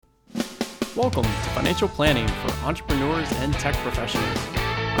Welcome to Financial Planning for Entrepreneurs and Tech Professionals.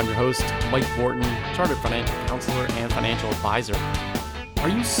 I'm your host, Mike Morton, Chartered Financial Counselor and Financial Advisor. Are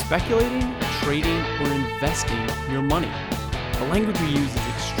you speculating, trading, or investing your money? The language we use is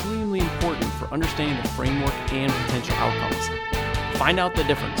extremely important for understanding the framework and potential outcomes. Find out the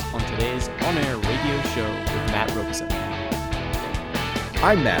difference on today's on-air radio show with Matt Robeson.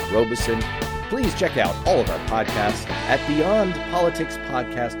 I'm Matt Robeson. Please check out all of our podcasts at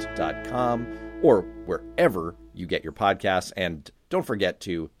beyondpoliticspodcast.com or wherever you get your podcasts. And don't forget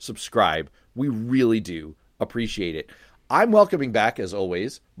to subscribe. We really do appreciate it. I'm welcoming back, as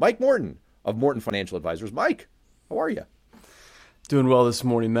always, Mike Morton of Morton Financial Advisors. Mike, how are you? Doing well this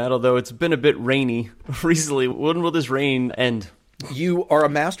morning, Matt, although it's been a bit rainy recently. When will this rain end? You are a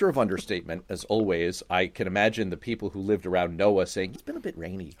master of understatement, as always. I can imagine the people who lived around Noah saying, it's been a bit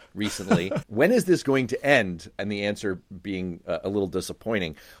rainy recently. When is this going to end? And the answer being a little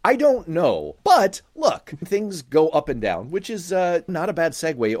disappointing. I don't know. But look, things go up and down, which is not a bad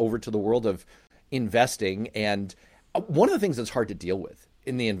segue over to the world of investing. And one of the things that's hard to deal with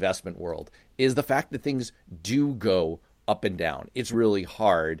in the investment world is the fact that things do go up and down. It's really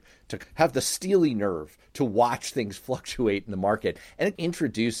hard to have the steely nerve to watch things fluctuate in the market. And it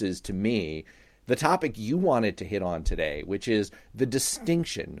introduces to me the topic you wanted to hit on today, which is the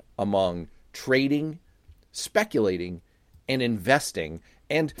distinction among trading, speculating, and investing,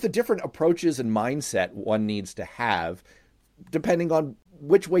 and the different approaches and mindset one needs to have depending on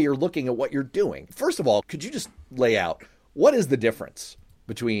which way you're looking at what you're doing. First of all, could you just lay out what is the difference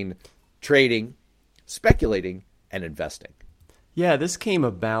between trading, speculating, and investing? Yeah, this came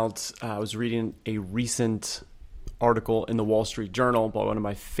about, I was reading a recent article in the Wall Street Journal by one of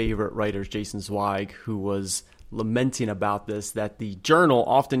my favorite writers, Jason Zweig, who was lamenting about this, that the journal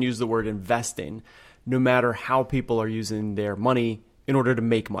often used the word investing, no matter how people are using their money in order to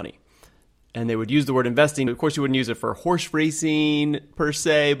make money. And they would use the word investing. Of course, you wouldn't use it for horse racing per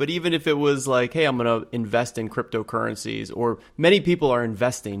se, but even if it was like, hey, I'm going to invest in cryptocurrencies, or many people are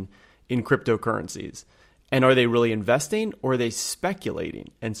investing in cryptocurrencies. And are they really investing or are they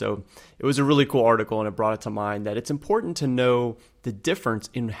speculating? And so it was a really cool article, and it brought it to mind that it's important to know the difference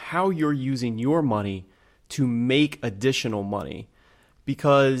in how you're using your money to make additional money,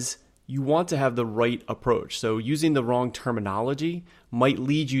 because you want to have the right approach. So using the wrong terminology might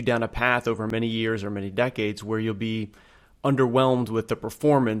lead you down a path over many years or many decades where you'll be underwhelmed with the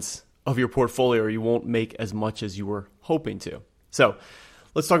performance of your portfolio, or you won't make as much as you were hoping to. So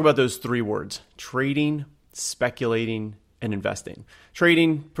let's talk about those three words: trading, speculating, and investing.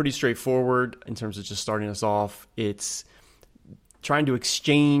 Trading, pretty straightforward in terms of just starting us off. It's trying to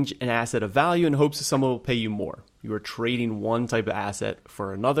exchange an asset of value in hopes that someone will pay you more. You are trading one type of asset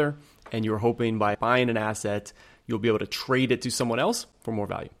for another, and you're hoping by buying an asset, you'll be able to trade it to someone else for more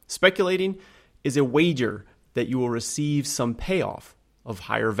value. Speculating is a wager that you will receive some payoff of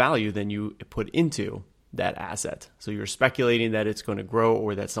higher value than you put into that asset. So you're speculating that it's going to grow,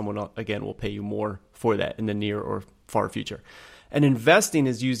 or that someone, again, will pay you more for that in the near or far future. And investing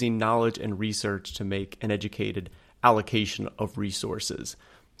is using knowledge and research to make an educated allocation of resources.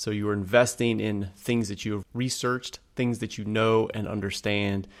 So you're investing in things that you have researched, things that you know and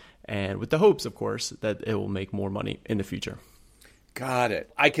understand, and with the hopes, of course, that it will make more money in the future. Got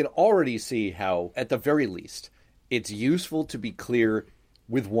it. I can already see how, at the very least, it's useful to be clear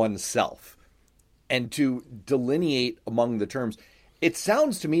with oneself and to delineate among the terms. It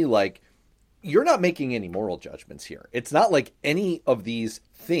sounds to me like you're not making any moral judgments here. It's not like any of these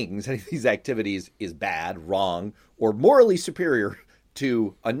things, any of these activities is bad, wrong, or morally superior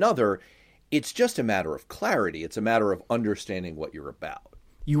to another. It's just a matter of clarity. It's a matter of understanding what you're about.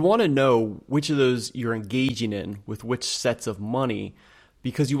 You want to know which of those you're engaging in with which sets of money,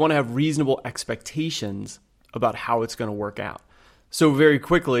 because you want to have reasonable expectations about how it's going to work out. So very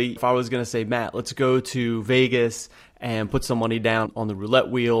quickly, if I was going to say, Matt, let's go to Vegas and put some money down on the roulette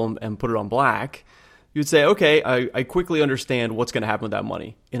wheel and put it on black, you'd say, okay, I quickly understand what's going to happen with that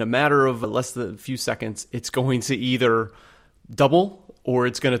money. In a matter of less than a few seconds, it's going to either double or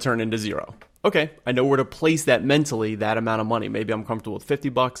it's going to turn into zero. Okay, I know where to place that mentally, that amount of money. Maybe I'm comfortable with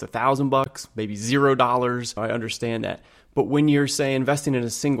 $50, $1,000, maybe $0. I understand that. But when you're, say, investing in a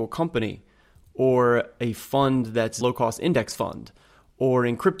single company, or a fund that's low-cost index fund, or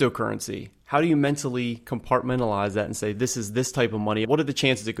in cryptocurrency, how do you mentally compartmentalize that and say, this is this type of money? What are the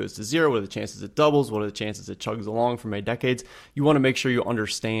chances it goes to zero? What are the chances it doubles? What are the chances it chugs along for many decades? You want to make sure you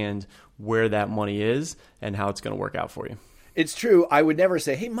understand where that money is and how it's going to work out for you. It's true. I would never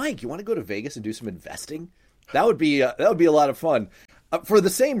say, hey, Mike, you want to go to Vegas and do some investing? That would be a lot of fun. For the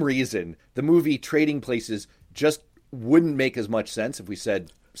same reason, the movie Trading Places just wouldn't make as much sense if we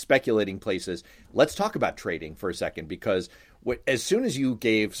said, speculating places. Let's talk about trading for a second, because as soon as you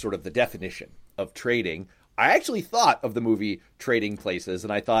gave sort of the definition of trading, I actually thought of the movie Trading Places,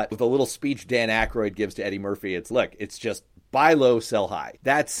 and I thought with a little speech Dan Aykroyd gives to Eddie Murphy, it's just buy low, sell high.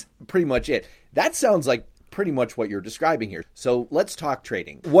 That's pretty much it. That sounds like pretty much what you're describing here. So let's talk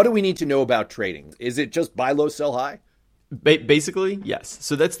trading. What do we need to know about trading? Is it just buy low, sell high? Basically, yes.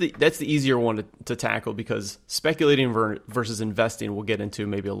 So that's the easier one to tackle, because speculating versus investing we'll get into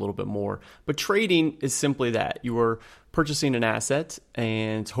maybe a little bit more. But trading is simply that. You are purchasing an asset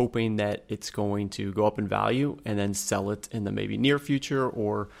and hoping that it's going to go up in value and then sell it in the maybe near future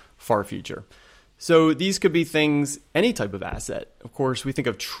or far future. So these could be things, any type of asset. Of course, we think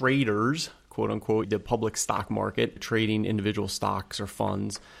of traders, quote unquote, the public stock market, trading individual stocks or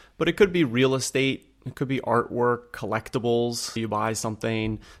funds. But it could be real estate. It could be artwork, collectibles. You buy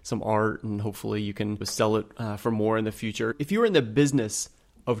something, some art, and hopefully you can sell it for more in the future. If you're in the business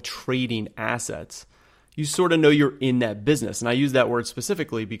of trading assets, you sort of know you're in that business. And I use that word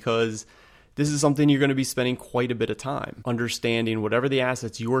specifically because this is something you're going to be spending quite a bit of time understanding whatever the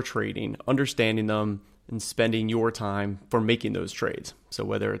assets you're trading, understanding them, and spending your time for making those trades. So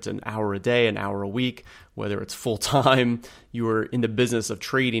whether it's an hour a day, an hour a week, whether it's full time, you are in the business of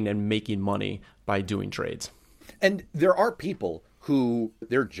trading and making money by doing trades. And there are people who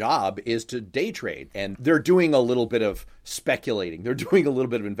their job is to day trade, and they're doing a little bit of speculating. They're doing a little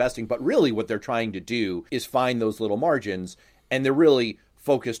bit of investing, but really what they're trying to do is find those little margins, and they're really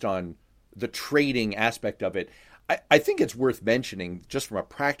focused on the trading aspect of it. I think it's worth mentioning, just from a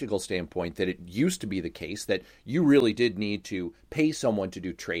practical standpoint, that it used to be the case that you really did need to pay someone to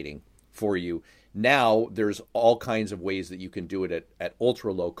do trading for you. Now there's all kinds of ways that you can do it at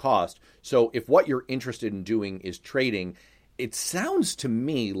ultra low cost. So if what you're interested in doing is trading, it sounds to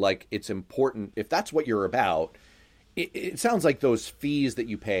me like it's important. If that's what you're about, it sounds like those fees that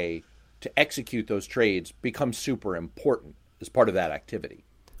you pay to execute those trades become super important as part of that activity.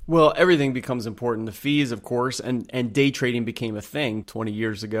 Well, everything becomes important. The fees, of course, and day trading became a thing 20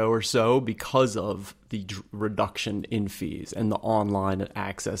 years ago or so because of the reduction in fees and the online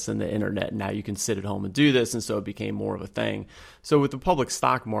access and the internet. Now you can sit at home and do this, and so it became more of a thing. So with the public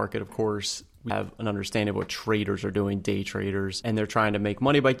stock market, of course, we have an understanding of what traders are doing, day traders, and they're trying to make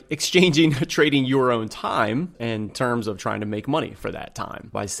money by trading your own time in terms of trying to make money for that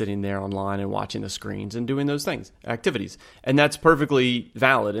time by sitting there online and watching the screens and doing those things, activities. And that's perfectly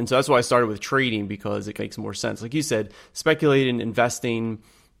valid. And so that's why I started with trading, because it makes more sense. Like you said, speculating, investing,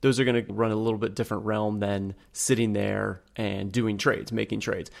 those are going to run a little bit different realm than sitting there and doing trades, making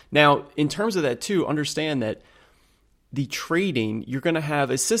trades. Now, in terms of that too, understand that the trading, you're going to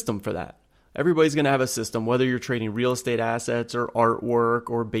have a system for that. Everybody's going to have a system, whether you're trading real estate assets or artwork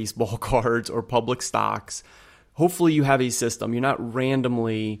or baseball cards or public stocks. Hopefully you have a system. You're not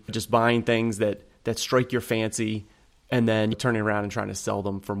randomly just buying things that strike your fancy and then turning around and trying to sell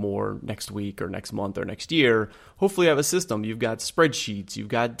them for more next week or next month or next year. Hopefully you have a system. You've got spreadsheets, you've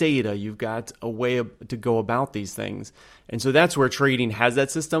got data, you've got a way to go about these things. And so that's where trading has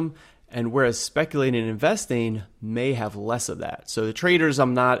that system. And whereas speculating and investing may have less of that. So the traders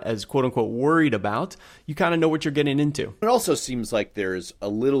I'm not as quote unquote worried about. You kind of know what you're getting into. It also seems like there's a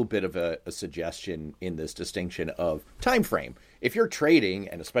little bit of a suggestion in this distinction of time frame. If you're trading,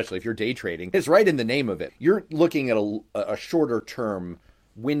 and especially if you're day trading, it's right in the name of it. You're looking at a shorter term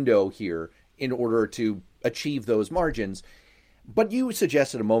window here in order to achieve those margins. But you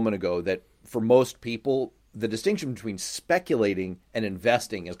suggested a moment ago that for most people, the distinction between speculating and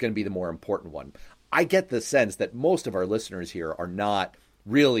investing is going to be the more important one. I get the sense that most of our listeners here are not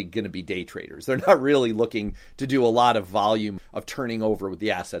really going to be day traders. They're not really looking to do a lot of volume of turning over with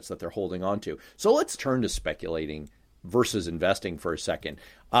the assets that they're holding on to. So let's turn to speculating versus investing for a second.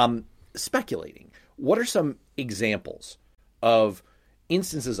 Speculating. What are some examples of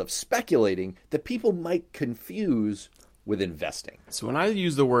instances of speculating that people might confuse with investing? So when I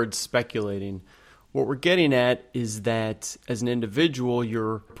use the word speculating, what we're getting at is that as an individual,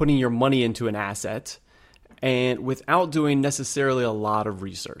 you're putting your money into an asset and without doing necessarily a lot of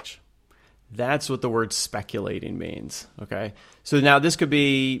research. That's what the word speculating means, okay? So now this could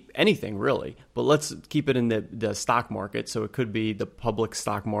be anything really, but let's keep it in the stock market. So it could be the public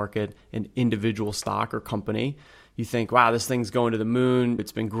stock market, an individual stock or company. You think, wow, this thing's going to the moon.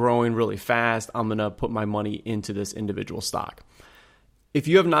 It's been growing really fast. I'm going to put my money into this individual stock. If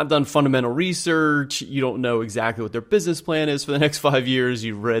you have not done fundamental research, you don't know exactly what their business plan is for the next 5 years,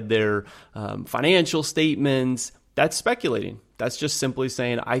 you've read their financial statements, that's speculating. That's just simply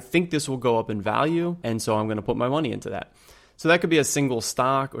saying, I think this will go up in value, and so I'm going to put my money into that. So that could be a single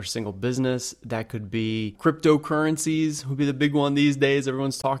stock or single business. That could be cryptocurrencies would be the big one these days.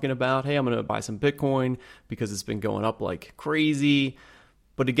 Everyone's talking about, hey, I'm going to buy some Bitcoin because it's been going up like crazy.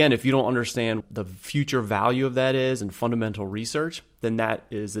 But again, if you don't understand the future value of that is and fundamental research, then that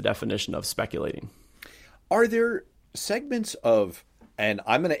is the definition of speculating. Are there segments of, and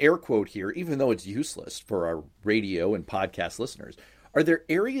I'm going to air quote here, even though it's useless for our radio and podcast listeners, are there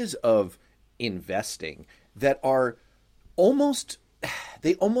areas of investing that are almost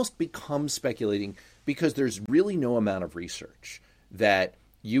become speculating because there's really no amount of research that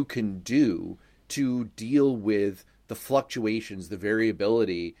you can do to deal with the fluctuations, the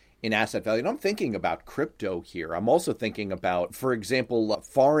variability in asset value? And I'm thinking about crypto here. I'm also thinking about, for example,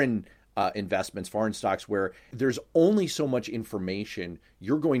 foreign investments, foreign stocks, where there's only so much information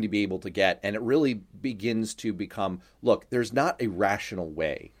you're going to be able to get. And it really begins to become, look, there's not a rational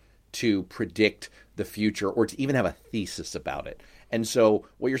way to predict the future or to even have a thesis about it. And so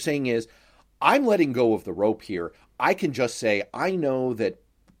what you're saying is, I'm letting go of the rope here. I can just say, I know that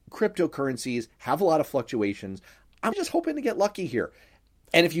cryptocurrencies have a lot of fluctuations. I'm just hoping to get lucky here.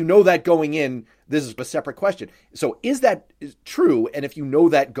 And if you know that going in, this is a separate question. So is that true? And if you know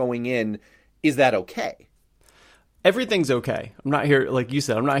that going in, is that okay? Everything's okay. I'm not here, like you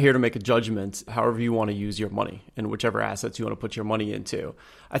said, I'm not here to make a judgment however you want to use your money and whichever assets you want to put your money into.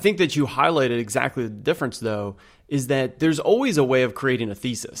 I think that you highlighted exactly the difference, though, is that there's always a way of creating a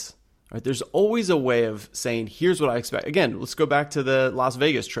thesis. Right? There's always a way of saying, here's what I expect. Again, let's go back to the Las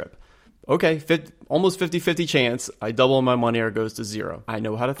Vegas trip. Okay, almost 50-50 chance I double my money or it goes to zero. I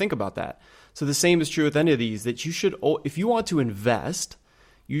know how to think about that. So the same is true with any of these, that you should, if you want to invest,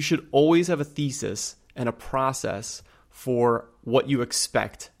 you should always have a thesis and a process for what you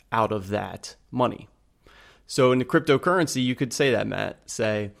expect out of that money. So in the cryptocurrency, you could say that, Matt.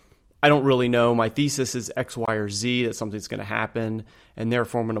 Say, I don't really know. My thesis is X, Y, or Z, that something's going to happen, and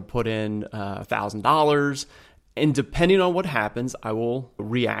therefore I'm going to put in $1,000. And depending on what happens, I will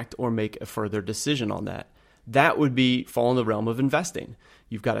react or make a further decision on that. That would fall in the realm of investing.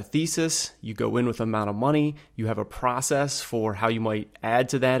 You've got a thesis, you go in with an amount of money, you have a process for how you might add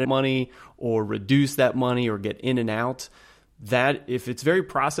to that money or reduce that money or get in and out. That, if it's very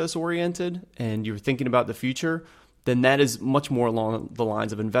process oriented and you're thinking about the future, then that is much more along the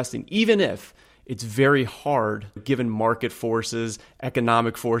lines of investing, even if it's very hard given market forces,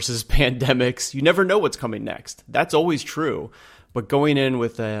 economic forces, pandemics. You never know what's coming next. That's always true. But going in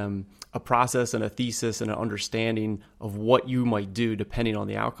with a process and a thesis and an understanding of what you might do depending on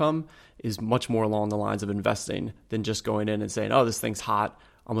the outcome is much more along the lines of investing than just going in and saying, oh, this thing's hot,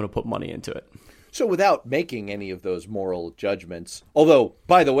 I'm going to put money into it. So without making any of those moral judgments, although,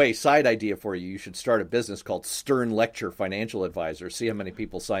 by the way, side idea for you, you should start a business called Stern Lecture Financial Advisor. See how many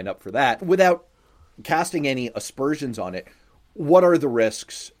people sign up for that. Without casting any aspersions on it, what are the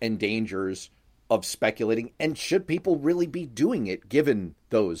risks and dangers of speculating? And should people really be doing it given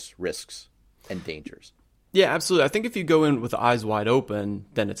those risks and dangers? Yeah, absolutely. I think if you go in with eyes wide open,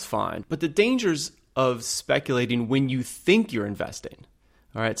 then it's fine. But the dangers of speculating when you think you're investing.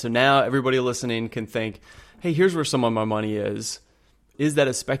 All right, so now everybody listening can think, hey, here's where some of my money is. Is that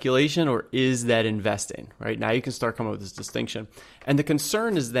a speculation or is that investing? Right now you can start coming up with this distinction. And the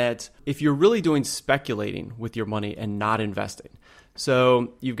concern is that if you're really doing speculating with your money and not investing,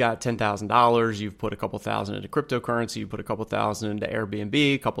 so you've got $10,000, you've put a couple thousand into cryptocurrency, you put a couple thousand into Airbnb,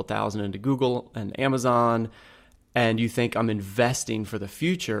 a couple thousand into Google and Amazon, and you think I'm investing for the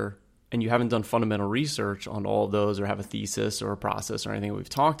future, and you haven't done fundamental research on all of those or have a thesis or a process or anything we've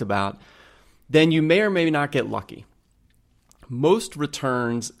talked about, then you may or may not get lucky. Most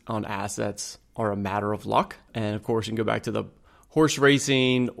returns on assets are a matter of luck. And of course, you can go back to the horse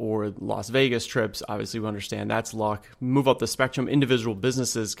racing or Las Vegas trips. Obviously, we understand that's luck. Move up the spectrum. Individual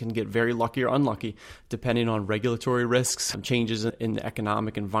businesses can get very lucky or unlucky depending on regulatory risks, changes in the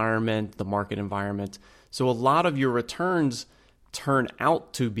economic environment, the market environment. So a lot of your returns turn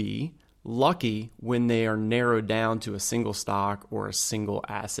out to be lucky when they are narrowed down to a single stock or a single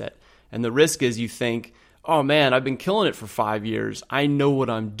asset. And the risk is you think, oh man, I've been killing it for 5 years. I know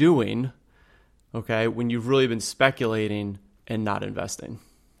what I'm doing, okay, when you've really been speculating and not investing.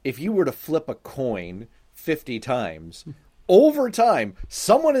 If you were to flip a coin 50 times, over time,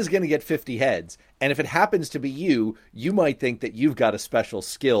 someone is going to get 50 heads. And if it happens to be you, you might think that you've got a special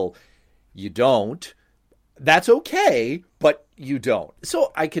skill. You don't. That's okay, but you don't.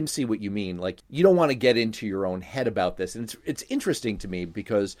 So I can see what you mean. Like, you don't want to get into your own head about this. And it's interesting to me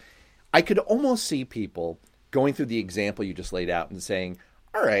because I could almost see people going through the example you just laid out and saying,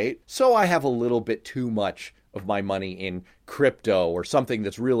 all right, so I have a little bit too much of my money in crypto or something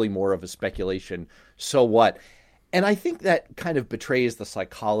that's really more of a speculation. So what? And I think that kind of betrays the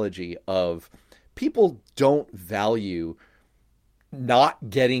psychology of people don't value not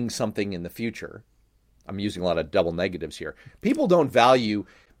getting something in the future. I'm using a lot of double negatives here. People don't value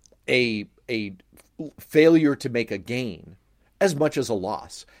a failure to make a gain as much as a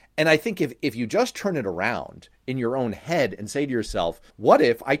loss. And I think if you just turn it around in your own head and say to yourself, what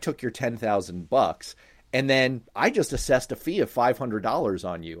if I took your $10,000 and then I just assessed a fee of $500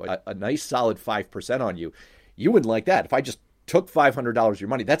 on you, a nice solid 5% on you? You wouldn't like that. If I just took $500 of your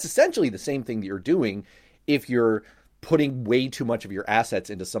money, that's essentially the same thing that you're doing if you're putting way too much of your assets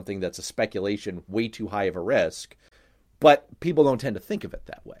into something that's a speculation, way too high of a risk. But people don't tend to think of it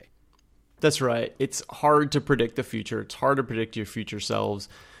that way. That's right. It's hard to predict the future. It's hard to predict your future selves.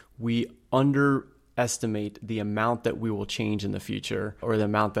 We underestimate the amount that we will change in the future, or the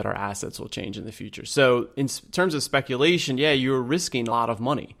amount that our assets will change in the future. So in terms of speculation, yeah, you're risking a lot of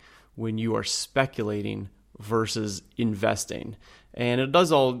money when you are speculating versus investing. And it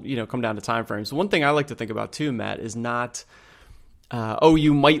does all, come down to time frames. One thing I like to think about too, Matt, is not,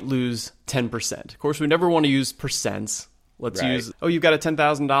 you might lose 10%. Of course, we never want to use percents. Let's use, you've got a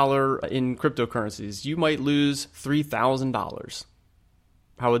 $10,000 in cryptocurrencies. You might lose $3,000.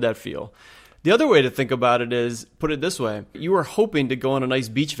 How would that feel? The other way to think about it is, put it this way. You are hoping to go on a nice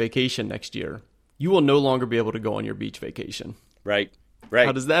beach vacation next year. You will no longer be able to go on your beach vacation. Right.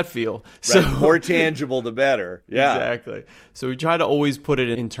 How does that feel? Right. So more tangible, the better. Yeah, exactly. So we try to always put it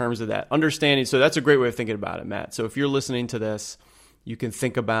in terms of that understanding. So that's a great way of thinking about it, Matt. So if you're listening to this, you can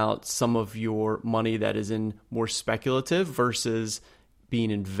think about some of your money that is in more speculative versus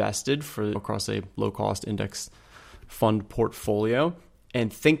being invested across a low-cost index fund portfolio,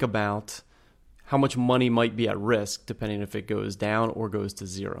 and think about how much money might be at risk depending if it goes down or goes to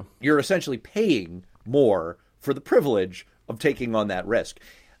zero. You're essentially paying more for the privilege of taking on that risk.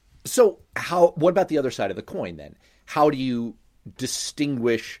 So what about the other side of the coin then? How do you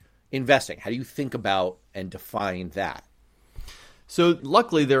distinguish investing? How do you think about and define that? So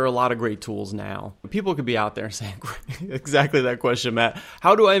luckily, there are a lot of great tools now. People could be out there saying exactly that question, Matt.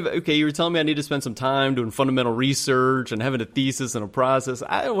 You were telling me I need to spend some time doing fundamental research and having a thesis and a process.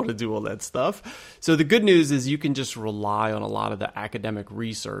 I don't want to do all that stuff. So the good news is you can just rely on a lot of the academic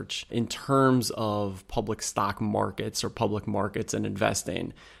research in terms of public stock markets or public markets and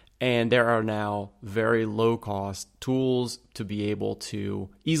investing. And there are now very low-cost tools to be able to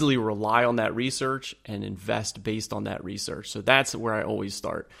easily rely on that research and invest based on that research. So that's where I always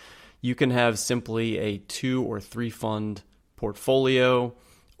start. You can have simply a 2 or 3 fund portfolio,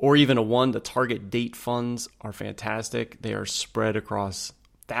 or even a one. The target date funds are fantastic. They are spread across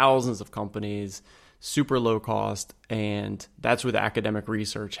thousands of companies, super low cost, and that's where the academic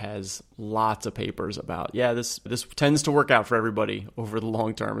research has lots of papers about. Yeah, this tends to work out for everybody over the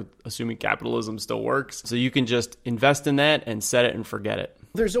long term, assuming capitalism still works. So you can just invest in that and set it and forget it.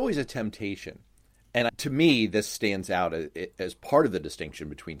 There's always a temptation. And to me, this stands out as part of the distinction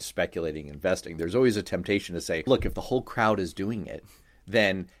between speculating and investing. There's always a temptation to say, look, if the whole crowd is doing it,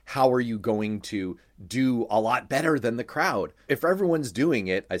 then how are you going to do a lot better than the crowd? If everyone's doing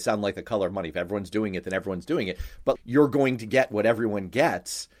it, I sound like The Color of Money. If everyone's doing it, then everyone's doing it. But you're going to get what everyone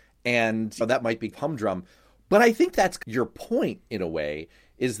gets, and that might be humdrum. But I think that's your point in a way,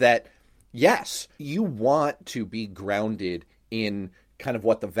 is that, yes, you want to be grounded in kind of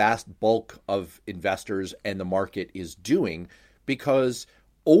what the vast bulk of investors and the market is doing, because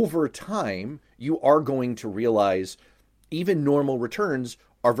over time, you are going to realize even normal returns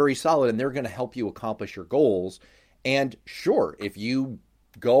are very solid, and they're going to help you accomplish your goals. And sure, if you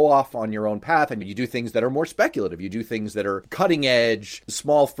go off on your own path and you do things that are more speculative, you do things that are cutting edge,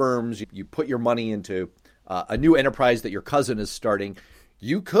 small firms, you put your money into a new enterprise that your cousin is starting,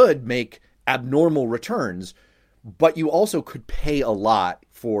 you could make abnormal returns, but you also could pay a lot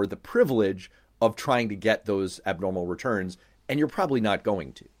for the privilege of trying to get those abnormal returns, and you're probably not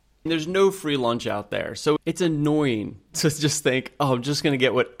going to. There's no free lunch out there. So it's annoying to just think, I'm just going to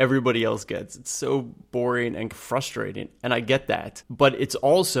get what everybody else gets. It's so boring and frustrating. And I get that. But it's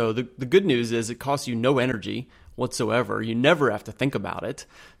also, the good news is it costs you no energy whatsoever. You never have to think about it.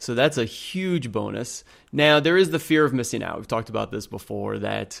 So that's a huge bonus. Now, there is the fear of missing out. We've talked about this before,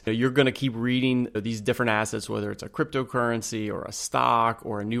 that you're going to keep reading these different assets, whether it's a cryptocurrency or a stock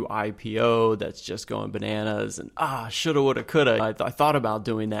or a new IPO that's just going bananas, and shoulda, woulda, coulda. I thought about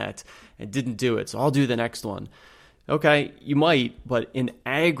doing that and didn't do it, so I'll do the next one. Okay, you might, but in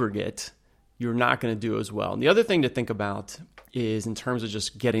aggregate, you're not going to do as well. And the other thing to think about is, in terms of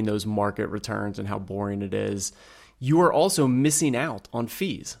just getting those market returns and how boring it is, you are also missing out on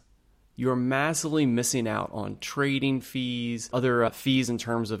fees. You're massively missing out on trading fees, other fees in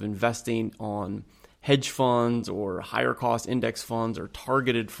terms of investing on hedge funds or higher cost index funds or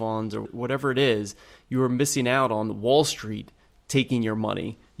targeted funds or whatever it is, you are missing out on Wall Street taking your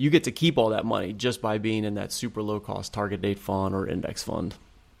money. You get to keep all that money just by being in that super low cost target date fund or index fund.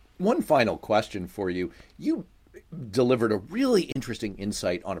 One final question for you. You delivered a really interesting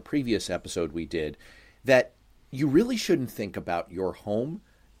insight on a previous episode we did that you really shouldn't think about your home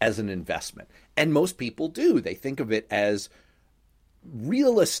as an investment. And most people do. They think of it as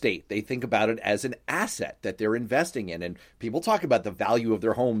real estate. They think about it as an asset that they're investing in. And people talk about the value of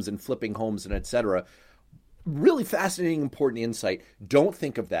their homes and flipping homes and et cetera. Really fascinating, important insight. Don't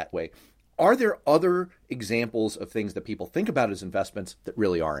think of that way. Are there other examples of things that people think about as investments that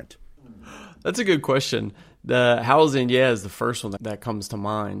really aren't? That's a good question. The housing, is the first one that comes to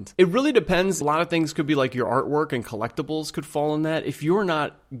mind. It really depends. A lot of things could be like your artwork and collectibles could fall in that. If you're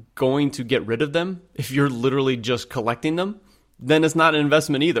not going to get rid of them, if you're literally just collecting them, then it's not an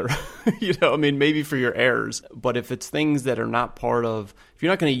investment either. Maybe for your heirs. But if it's things that are not part of, if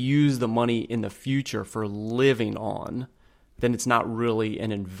you're not going to use the money in the future for living on, then it's not really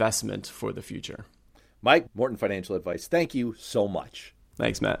an investment for the future. Mike, Morton Financial Advice, thank you so much.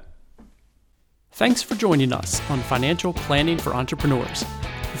 Thanks, Matt. Thanks for joining us on Financial Planning for Entrepreneurs.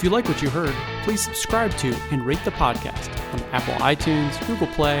 If you like what you heard, please subscribe to and rate the podcast on Apple iTunes, Google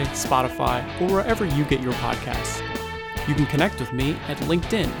Play, Spotify, or wherever you get your podcasts. You can connect with me at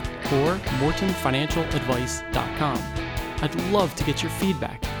LinkedIn or mortonfinancialadvice.com. I'd love to get your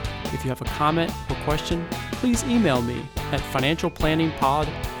feedback. If you have a comment or question, please email me at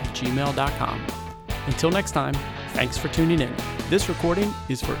financialplanningpod@gmail.com. Until next time, thanks for tuning in. This recording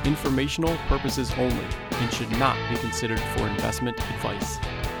is for informational purposes only and should not be considered for investment advice.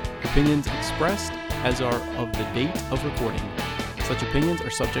 Opinions expressed as are of the date of recording. Such opinions are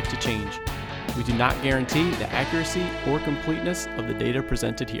subject to change. We do not guarantee the accuracy or completeness of the data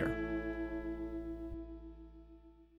presented here.